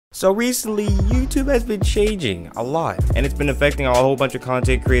So recently, YouTube has been changing a lot, and it's been affecting a whole bunch of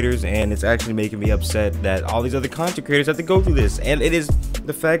content creators, and it's actually making me upset that all these other content creators have to go through this. And it is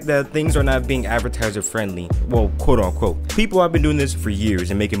the fact that things are not being advertiser friendly. Well, quote unquote. People have been doing this for years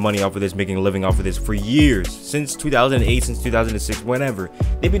and making money off of this, making a living off of this for years. Since 2008, since 2006, whenever.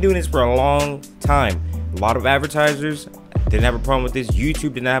 They've been doing this for a long time. A lot of advertisers didn't have a problem with this.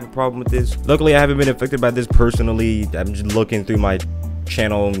 YouTube didn't have a problem with this. Luckily, I haven't been affected by this personally. I'm just looking through my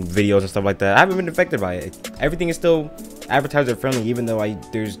channel videos and stuff like that. I haven't been affected by it. Everything is still advertiser friendly, even though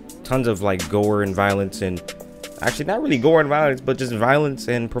there's tons of like gore and violence, and actually not really gore and violence, but just violence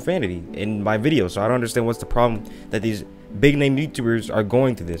and profanity in my videos. So I don't understand what's the problem that these big name YouTubers are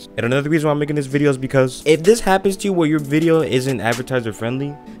going through this. And another reason why I'm making this video is because if this happens to you where your video isn't advertiser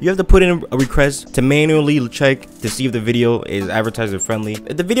friendly, you have to put in a request to manually check to see if the video is advertiser friendly.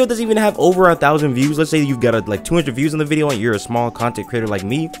 If the video doesn't even have over 1,000 views, let's say you've got like 200 views on the video and you're a small content creator like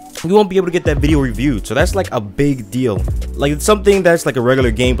me, you won't be able to get that video reviewed. So that's like a big deal. Like it's something that's like a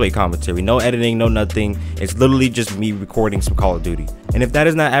regular gameplay commentary, no editing, no nothing. It's literally just me recording some Call of Duty. And if that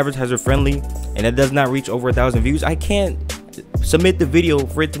is not advertiser friendly and it does not reach over 1,000 views, I can't submit the video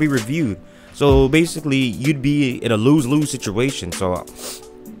for it to be reviewed. So basically you'd be in a lose-lose situation. So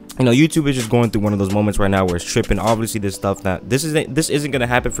you know, YouTube is just going through one of those moments right now where it's tripping. Obviously this isn't gonna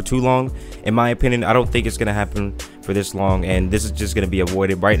happen for too long, in my opinion. I don't think it's gonna happen for this long, and this is just gonna be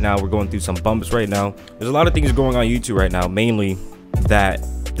avoided. Right now we're going through some bumps right now. There's a lot of things going on YouTube right now, mainly that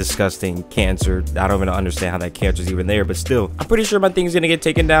disgusting cancer. I don't even understand how that cancer is even there, but still, I'm pretty sure my thing's gonna get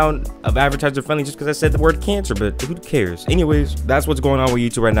taken down of advertiser friendly just because I said the word cancer, but who cares? Anyways, that's what's going on with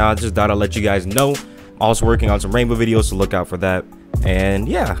YouTube right now. I just thought I'd let you guys know. I'm also working on some rainbow videos, so look out for that. And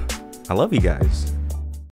yeah, I love you guys.